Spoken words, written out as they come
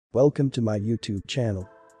Welcome to my YouTube channel.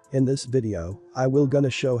 In this video, I will gonna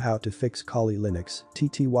show how to fix Kali Linux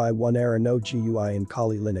tty1 error no GUI in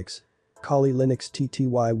Kali Linux. Kali Linux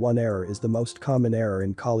tty1 error is the most common error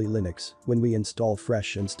in Kali Linux when we install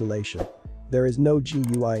fresh installation. There is no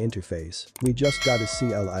GUI interface, we just got a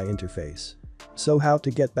CLI interface. So how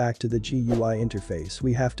to get back to the GUI interface,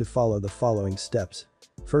 we have to follow the following steps.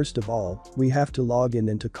 First of all, we have to log in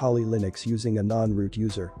into Kali Linux using a non-root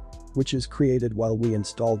user, which is created while we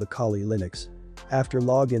install the Kali Linux. After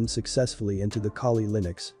login successfully into the Kali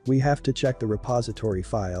Linux, we have to check the repository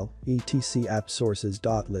file, etc app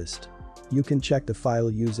sources.list. You can check the file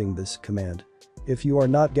using this command. If you are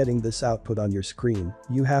not getting this output on your screen,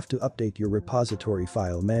 you have to update your repository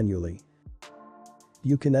file manually.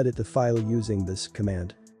 You can edit the file using this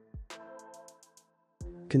command.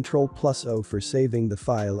 Ctrl+O for saving the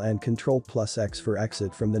file and Ctrl+X for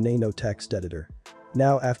exit from the nano text editor.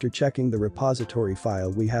 Now after checking the repository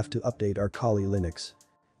file we have to update our Kali Linux.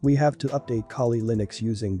 We have to update Kali Linux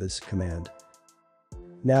using this command.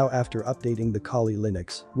 Now after updating the Kali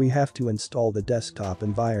Linux, we have to install the desktop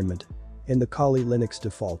environment. In the Kali Linux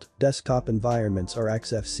default, desktop environments are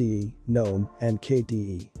XFCE, GNOME, and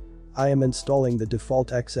KDE. I am installing the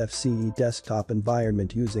default XFCE desktop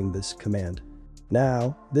environment using this command.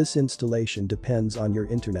 Now, this installation depends on your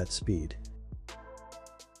internet speed.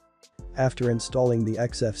 After installing the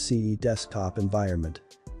XFCE desktop environment,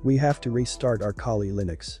 we have to restart our Kali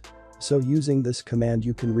Linux. So using this command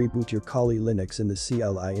you can reboot your Kali Linux in the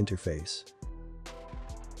CLI interface.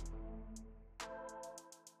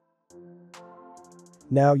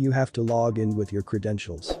 Now you have to log in with your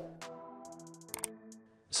credentials.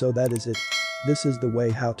 So that is it. This is the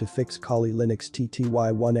way how to fix Kali Linux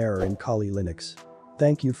tty1 error in Kali Linux.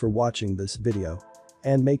 Thank you for watching this video.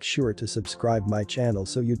 And make sure to subscribe my channel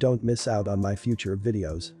so you don't miss out on my future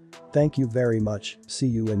videos. Thank you very much, see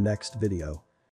you in next video.